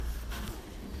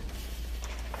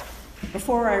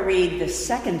Before I read the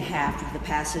second half of the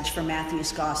passage from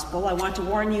Matthew's Gospel, I want to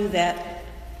warn you that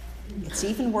it's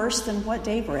even worse than what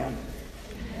Dave read.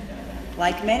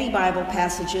 Like many Bible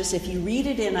passages, if you read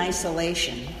it in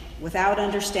isolation, without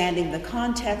understanding the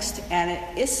context, and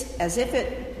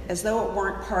as though it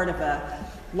weren't part of a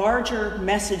larger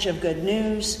message of good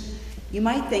news, you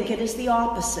might think it is the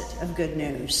opposite of good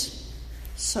news.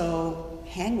 So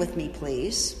hang with me,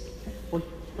 please.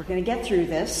 We're going to get through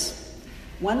this.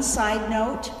 One side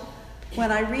note,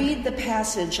 when I read the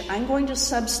passage, I'm going to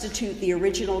substitute the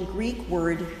original Greek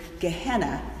word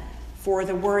Gehenna for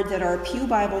the word that our Pew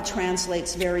Bible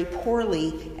translates very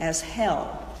poorly as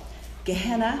hell.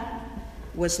 Gehenna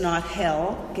was not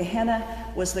hell.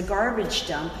 Gehenna was the garbage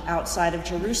dump outside of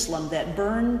Jerusalem that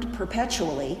burned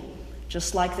perpetually,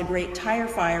 just like the great tire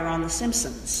fire on The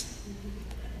Simpsons.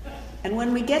 And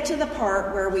when we get to the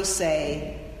part where we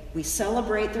say, we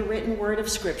celebrate the written word of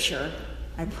Scripture,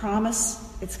 I promise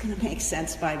it's going to make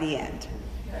sense by the end.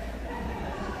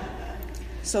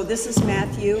 So this is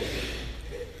Matthew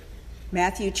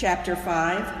chapter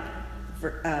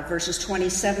 5, verses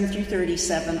 27 through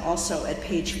 37, also at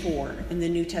page 4 in the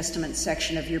New Testament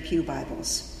section of your Pew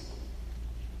Bibles.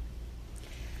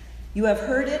 You have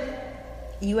heard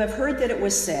that it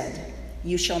was said,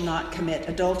 "You shall not commit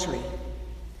adultery."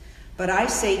 But I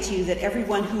say to you that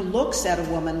everyone who looks at a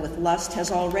woman with lust has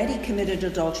already committed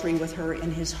adultery with her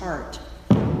in his heart.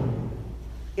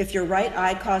 If your right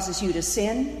eye causes you to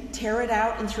sin, tear it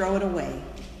out and throw it away.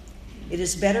 It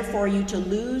is better for you to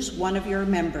lose one of your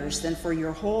members than for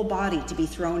your whole body to be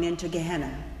thrown into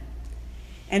Gehenna.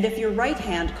 And if your right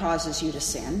hand causes you to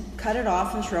sin, cut it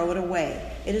off and throw it away.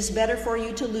 It is better for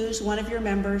you to lose one of your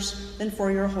members than for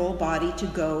your whole body to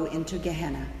go into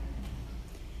Gehenna.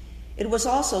 It was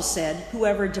also said,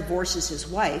 "Whoever divorces his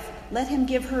wife, let him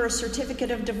give her a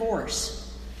certificate of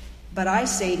divorce." But I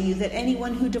say to you that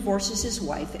anyone who divorces his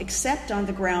wife, except on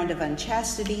the ground of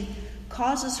unchastity,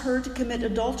 causes her to commit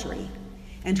adultery,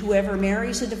 and whoever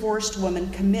marries a divorced woman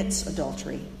commits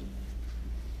adultery.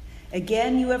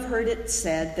 Again, you have heard it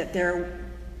said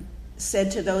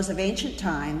to those of ancient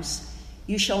times,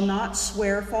 "You shall not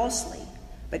swear falsely,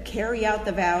 but carry out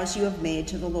the vows you have made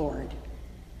to the Lord."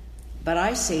 But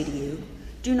I say to you,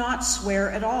 do not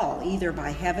swear at all, either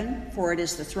by heaven, for it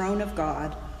is the throne of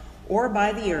God, or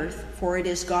by the earth, for it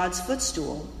is God's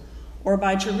footstool, or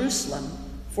by Jerusalem,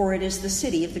 for it is the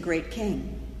city of the great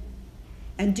King.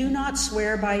 And do not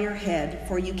swear by your head,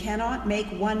 for you cannot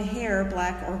make one hair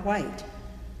black or white.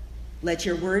 Let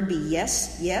your word be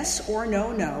yes, yes, or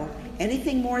no, no.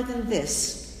 Anything more than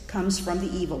this comes from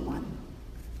the evil one.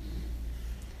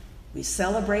 We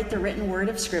celebrate the written word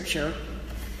of Scripture.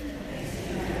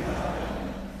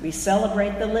 We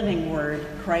celebrate the living word,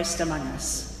 Christ among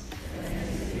us.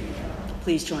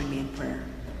 Please join me in prayer.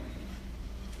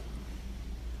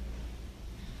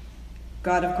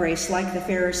 God of grace, like the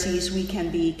Pharisees, we can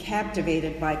be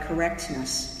captivated by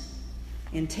correctness,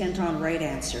 intent on right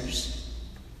answers.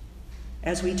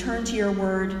 As we turn to your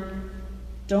word,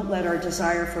 don't let our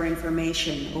desire for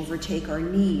information overtake our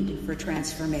need for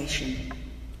transformation.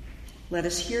 Let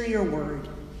us hear your word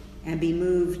and be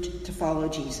moved to follow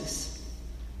Jesus.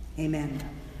 Amen.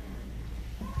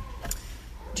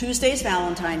 Tuesday's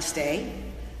Valentine's Day.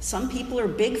 Some people are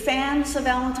big fans of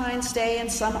Valentine's Day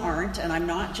and some aren't, and I'm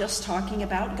not just talking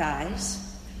about guys.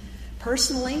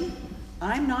 Personally,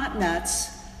 I'm not nuts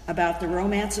about the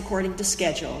romance according to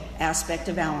schedule aspect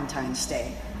of Valentine's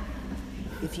Day.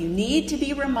 If you need to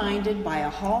be reminded by a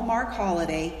Hallmark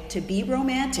holiday to be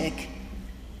romantic,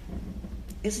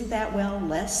 isn't that,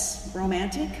 less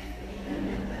romantic?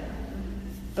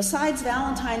 Besides,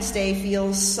 Valentine's Day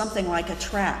feels something like a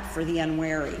trap for the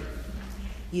unwary.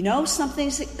 You know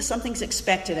something's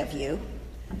expected of you,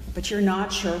 but you're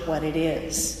not sure what it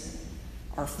is.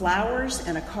 Are flowers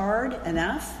and a card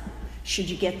enough? Should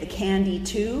you get the candy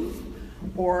too?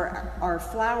 Or are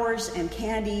flowers and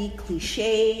candy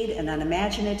cliched and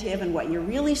unimaginative, and what you're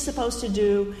really supposed to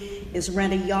do is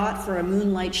rent a yacht for a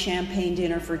moonlight champagne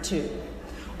dinner for two?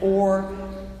 Or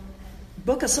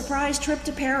book a surprise trip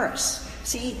to Paris?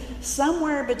 See,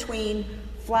 somewhere between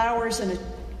flowers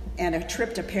and a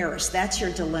trip to Paris, that's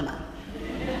your dilemma.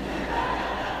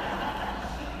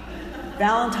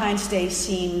 Valentine's Day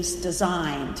seems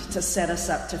designed to set us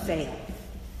up to fail.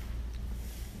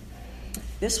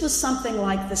 This was something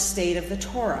like the state of the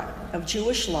Torah, of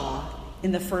Jewish law,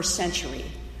 in the first century,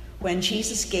 when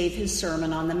Jesus gave his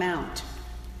Sermon on the Mount.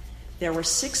 There were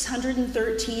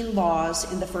 613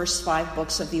 laws in the first 5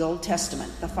 books of the Old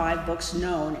Testament, the 5 books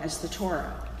known as the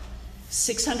Torah.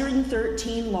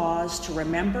 613 laws to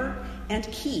remember and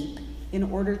keep in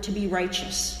order to be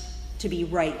righteous. to be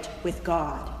right with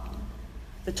God.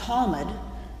 The Talmud,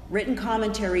 written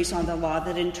commentaries on the law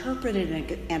that interpreted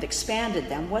and expanded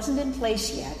them, wasn't in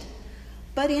place yet,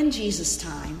 but in Jesus'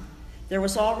 time, there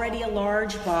was already a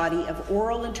large body of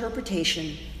oral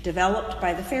interpretation developed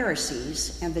by the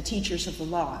Pharisees and the teachers of the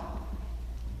law.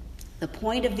 The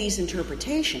point of these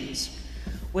interpretations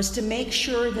was to make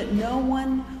sure that no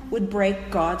one would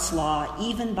break God's law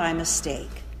even by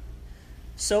mistake.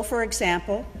 So, for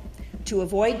example, to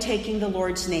avoid taking the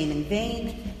Lord's name in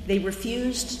vain, they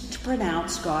refused to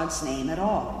pronounce God's name at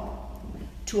all.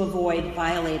 To avoid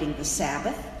violating the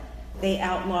Sabbath, they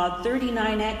outlawed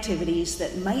 39 activities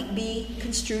that might be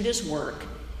construed as work,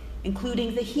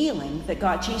 including the healing that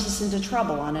got Jesus into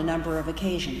trouble on a number of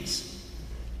occasions.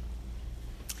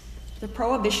 The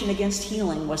prohibition against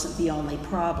healing wasn't the only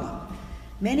problem.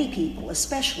 Many people,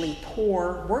 especially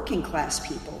poor working-class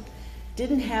people,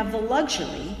 didn't have the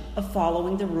luxury of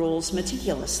following the rules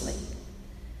meticulously.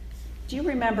 Do you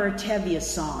remember Tevye's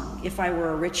song, If I Were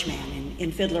a Rich Man,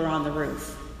 in Fiddler on the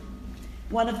Roof?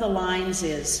 One of the lines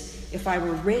is, if I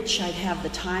were rich, I'd have the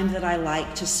time that I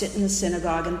like to sit in the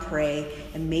synagogue and pray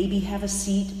and maybe have a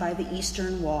seat by the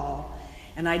eastern wall.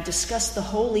 And I'd discuss the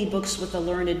holy books with the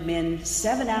learned men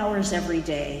 7 hours every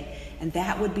day, and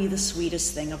that would be the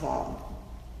sweetest thing of all.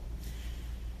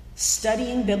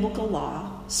 Studying biblical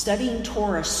law, studying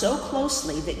Torah so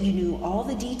closely that you knew all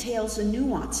the details and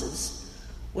nuances,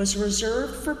 was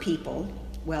reserved for people,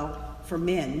 well, for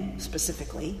men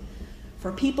specifically,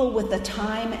 for people with the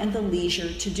time and the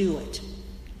leisure to do it.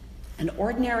 An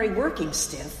ordinary working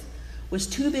stiff was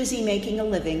too busy making a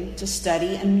living to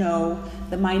study and know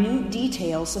the minute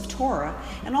details of Torah,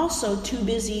 and also too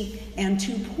busy and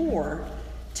too poor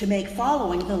to make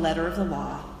following the letter of the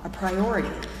law a priority.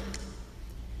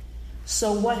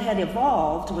 So what had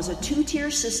evolved was a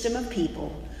two-tier system of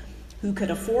people who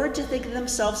could afford to think of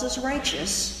themselves as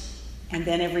righteous, and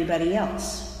then everybody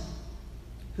else,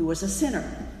 who was a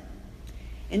sinner.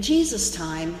 In Jesus'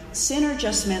 time, sinner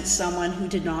just meant someone who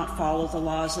did not follow the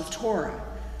laws of Torah.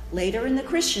 Later in the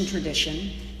Christian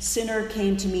tradition, sinner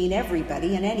came to mean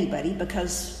everybody and anybody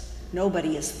because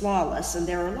nobody is flawless, and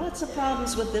there are lots of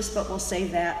problems with this, but we'll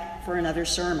save that for another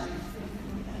sermon.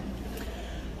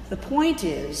 The point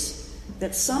is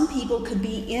that some people could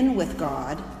be in with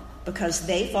God because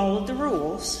they followed the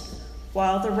rules,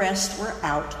 while the rest were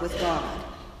out with God.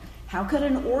 How could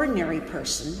an ordinary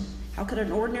person's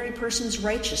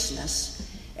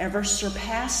righteousness ever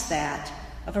surpass that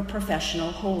of a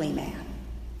professional holy man?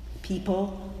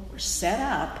 People were set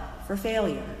up for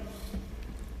failure.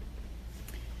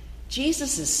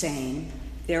 Jesus is saying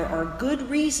there are good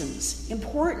reasons,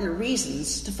 important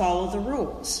reasons, to follow the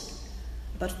rules,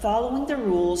 but following the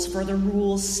rules for the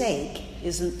rules' sake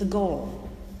isn't the goal.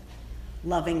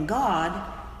 Loving God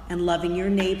and loving your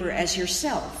neighbor as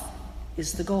yourself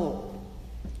is the goal.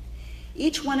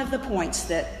 Each one of the points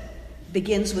that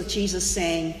begins with Jesus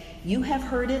saying, "You have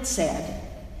heard it said,"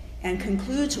 and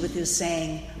concludes with his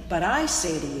saying, "But I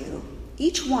say to you,"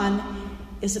 each one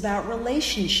is about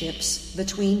relationships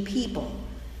between people.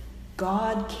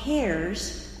 God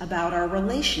cares about our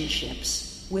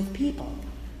relationships with people.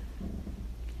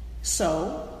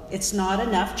 So, it's not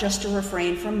enough just to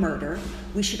refrain from murder.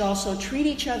 We should also treat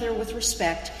each other with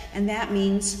respect, and that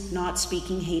means not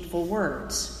speaking hateful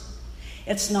words.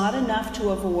 It's not enough to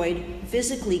avoid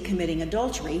physically committing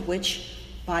adultery, which,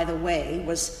 by the way,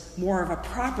 was more of a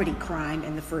property crime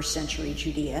in the first century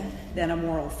Judea than a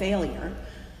moral failure.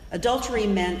 Adultery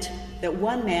meant that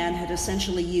one man had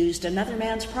essentially used another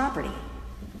man's property,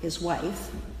 his wife,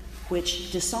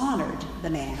 which dishonored the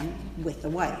man with the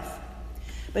wife.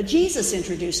 But Jesus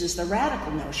introduces the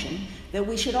radical notion that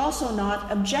we should also not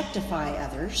objectify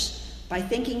others by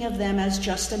thinking of them as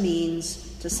just a means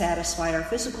to satisfy our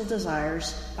physical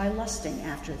desires by lusting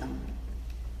after them.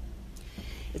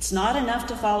 It's not enough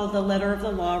to follow the letter of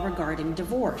the law regarding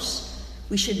divorce.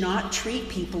 We should not treat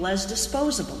people as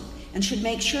disposable and should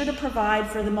make sure to provide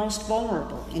for the most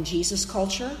vulnerable. In Jesus'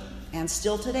 culture, and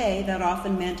still today, that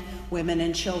often meant women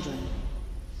and children.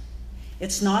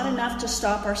 It's not enough to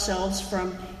stop ourselves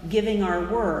from giving our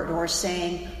word or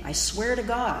saying, "I swear to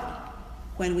God,"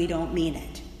 when we don't mean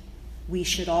it. We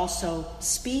should also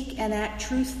speak and act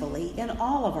truthfully in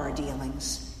all of our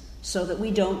dealings so that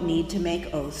we don't need to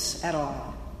make oaths at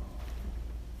all.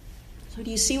 So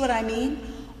do you see what I mean?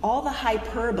 All the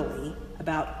hyperbole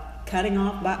about cutting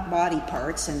off body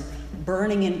parts and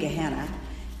burning in Gehenna,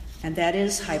 and that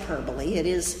is hyperbole. It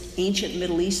is ancient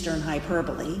Middle Eastern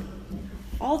hyperbole.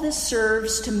 All this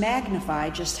serves to magnify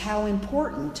just how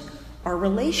important our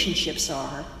relationships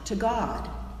are to God.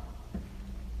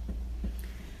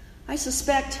 I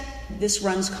suspect this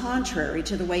runs contrary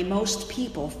to the way most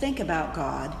people think about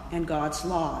God and God's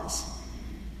laws.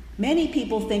 Many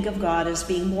people think of God as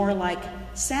being more like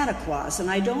Santa Claus,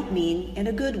 and I don't mean in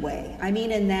a good way. I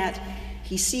mean in that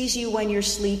he sees you when you're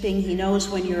sleeping, he knows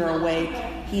when you're awake,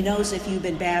 he knows if you've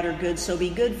been bad or good, so be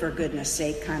good for goodness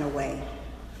sake kind of way.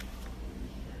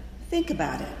 Think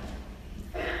about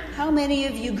it. How many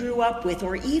of you grew up with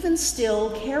or even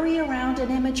still carry around an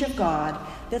image of God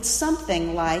that's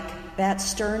something like that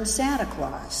stern Santa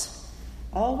Claus,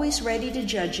 always ready to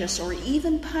judge us or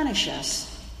even punish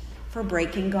us for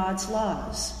breaking God's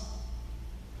laws?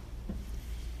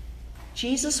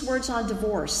 Jesus' words on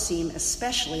divorce seem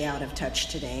especially out of touch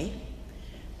today.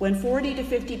 When 40 to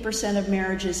 50% of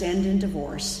marriages end in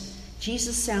divorce,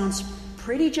 Jesus sounds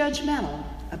pretty judgmental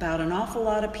about an awful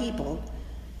lot of people,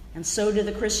 and so do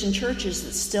the Christian churches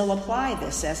that still apply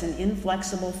this as an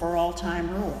inflexible for all time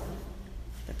rule.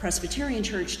 The Presbyterian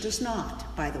Church does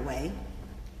not, by the way.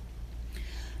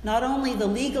 Not only the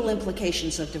legal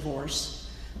implications of divorce,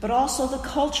 but also the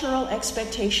cultural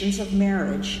expectations of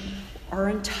marriage are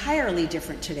entirely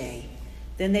different today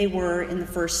than they were in the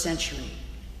first century.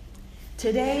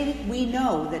 Today, we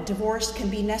know that divorce can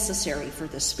be necessary for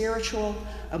the spiritual,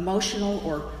 emotional,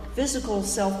 or physical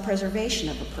self-preservation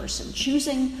of a person.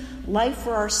 Choosing life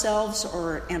for ourselves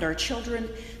and our children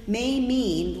may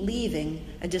mean leaving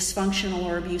a dysfunctional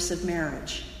or abusive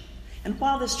marriage. And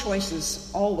while this choice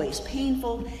is always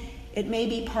painful, it may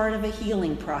be part of a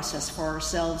healing process for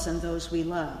ourselves and those we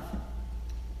love.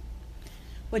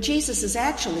 What Jesus is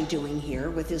actually doing here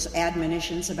with his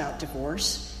admonitions about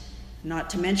divorce, not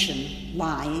to mention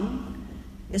lying,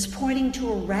 is pointing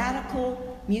to a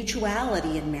radical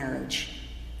mutuality in marriage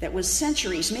that was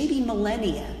centuries, maybe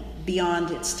millennia,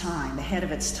 beyond its time, ahead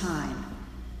of its time.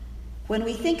 When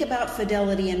we think about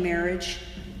fidelity in marriage,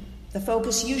 the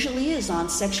focus usually is on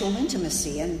sexual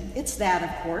intimacy, and it's that,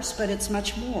 of course, but it's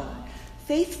much more.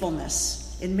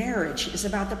 Faithfulness in marriage is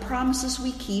about the promises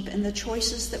we keep and the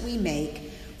choices that we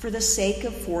make for the sake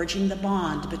of forging the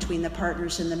bond between the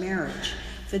partners in the marriage.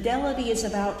 Fidelity is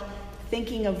about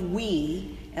thinking of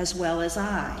we as well as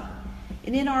I.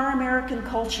 And in our American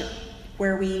culture,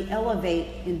 where we elevate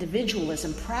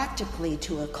individualism practically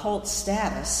to a cult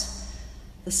status,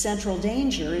 the central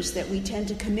danger is that we tend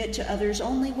to commit to others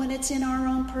only when it's in our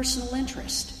own personal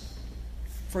interest.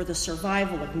 For the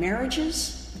survival of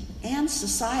marriages and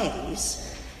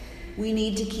societies, we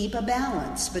need to keep a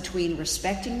balance between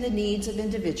respecting the needs of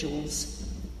individuals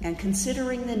and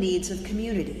considering the needs of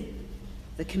community,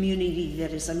 the community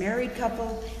that is a married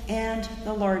couple and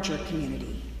the larger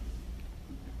community.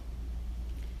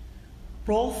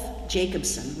 Rolf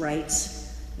Jacobson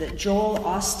writes that Joel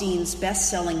Osteen's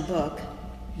best-selling book,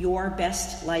 Your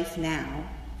Best Life Now,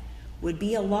 would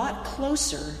be a lot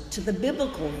closer to the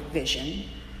biblical vision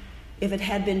if it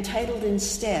had been titled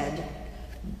instead,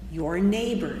 Your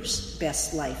Neighbor's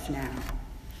Best Life Now.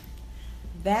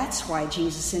 That's why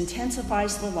Jesus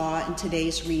intensifies the law in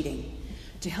today's reading,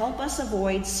 to help us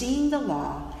avoid seeing the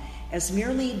law as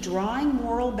merely drawing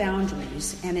moral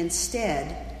boundaries and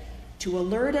instead to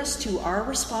alert us to our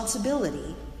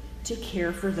responsibility to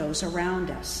care for those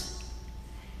around us.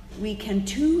 We can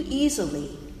too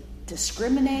easily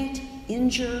discriminate,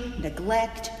 injure,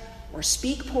 neglect, or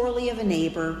speak poorly of a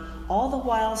neighbor, all the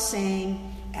while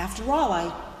saying, after all,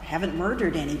 I haven't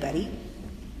murdered anybody.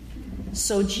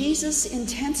 So Jesus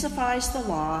intensifies the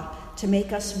law to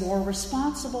make us more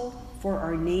responsible for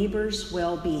our neighbor's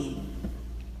well-being.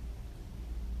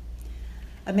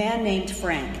 A man named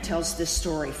Frank tells this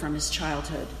story from his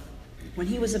childhood. When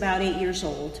he was about 8 years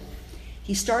old,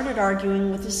 he started arguing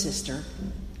with his sister.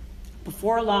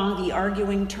 Before long, the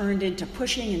arguing turned into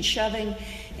pushing and shoving,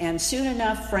 and soon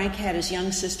enough, Frank had his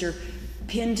young sister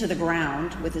pinned to the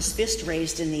ground with his fist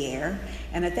raised in the air,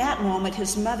 and at that moment,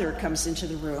 his mother comes into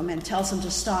the room and tells him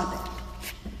to stop it.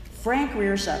 Frank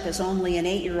rears up as only an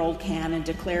 8-year-old can and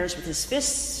declares with his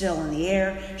fist still in the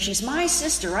air, "She's my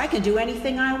sister, I can do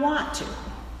anything I want to."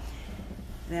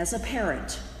 And as a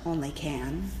parent only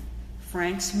can,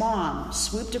 Frank's mom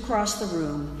swooped across the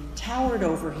room, towered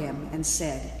over him, and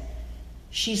said,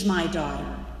 "She's my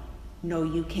daughter. No,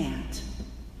 you can't."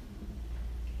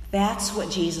 That's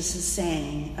what Jesus is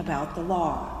saying about the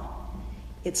law.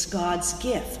 It's God's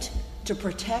gift to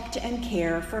protect and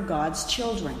care for God's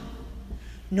children.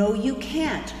 No, you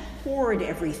can't hoard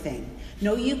everything.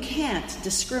 No, you can't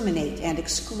discriminate and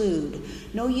exclude.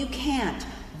 No, you can't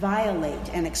violate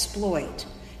and exploit,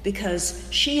 because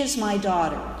she is my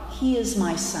daughter, he is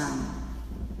my son.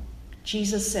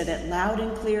 Jesus said it loud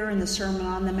and clear in the Sermon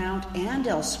on the Mount and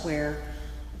elsewhere.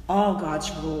 All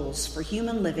God's rules for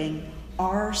human living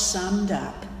are summed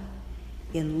up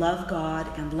in love God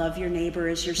and love your neighbor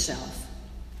as yourself.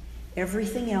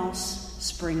 Everything else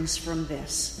springs from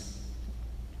this.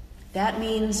 That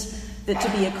means that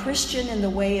to be a Christian in the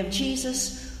way of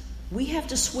Jesus, we have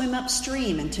to swim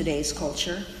upstream in today's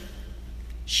culture.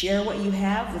 Share what you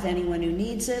have with anyone who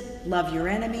needs it, love your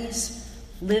enemies,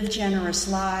 live generous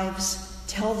lives,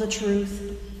 tell the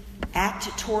truth,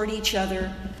 act toward each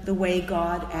other the way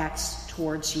God acts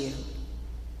towards you.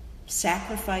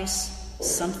 Sacrifice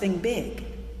something big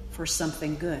for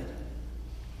something good.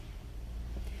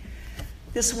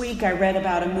 This week I read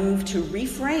about a move to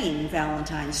reframe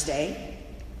Valentine's Day,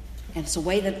 and it's a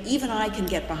way that even I can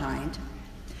get behind.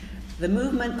 The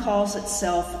movement calls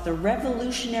itself the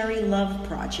Revolutionary Love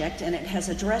Project, and it has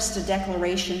addressed a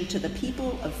declaration to the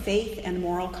people of faith and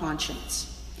moral conscience.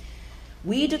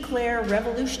 We declare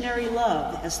revolutionary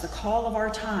love as the call of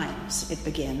our times, it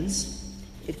begins.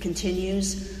 It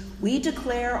continues, we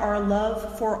declare our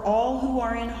love for all who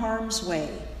are in harm's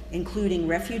way, including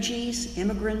refugees,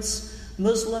 immigrants,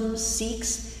 Muslims,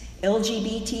 Sikhs,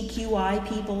 LGBTQI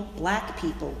people, Black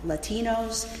people,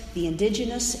 Latinos, the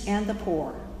indigenous, and the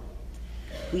poor.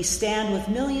 We stand with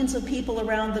millions of people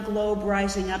around the globe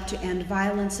rising up to end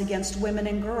violence against women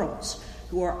and girls,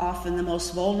 who are often the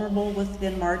most vulnerable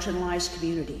within marginalized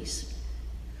communities.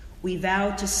 We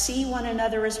vow to see one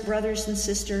another as brothers and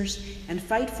sisters and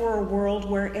fight for a world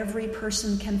where every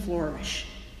person can flourish.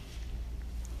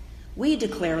 We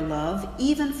declare love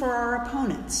even for our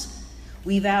opponents.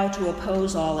 We vow to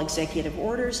oppose all executive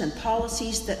orders and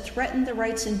policies that threaten the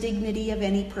rights and dignity of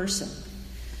any person.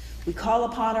 We call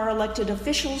upon our elected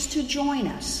officials to join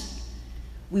us.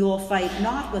 We will fight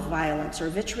not with violence or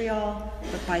vitriol,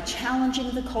 but by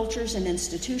challenging the cultures and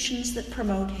institutions that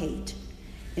promote hate.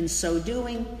 In so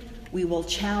doing, we will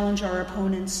challenge our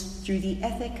opponents through the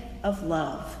ethic of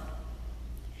love.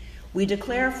 We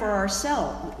declare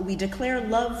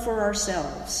love for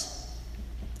ourselves.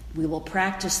 We will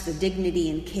practice the dignity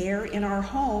and care in our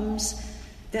homes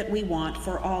that we want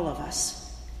for all of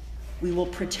us. We will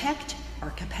protect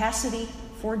our capacity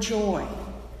for joy.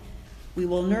 We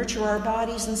will nurture our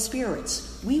bodies and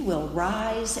spirits. We will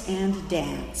rise and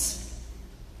dance.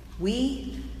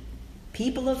 We,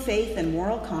 people of faith and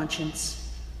moral conscience,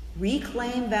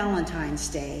 reclaim Valentine's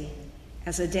Day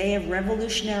as a day of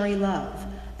revolutionary love,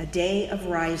 a day of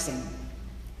rising.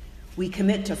 We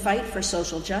commit to fight for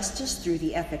social justice through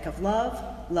the ethic of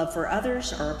love, love for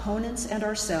others, our opponents, and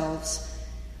ourselves.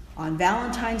 On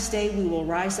Valentine's Day, we will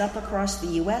rise up across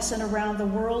the U.S. and around the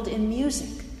world in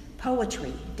music,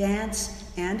 poetry, dance,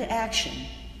 and action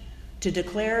to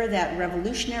declare that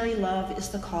revolutionary love is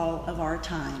the call of our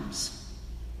times.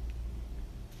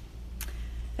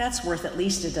 That's worth at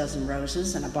least a dozen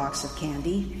roses and a box of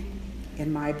candy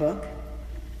in my book.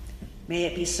 May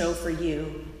it be so for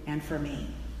you and for me.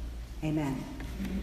 Amen.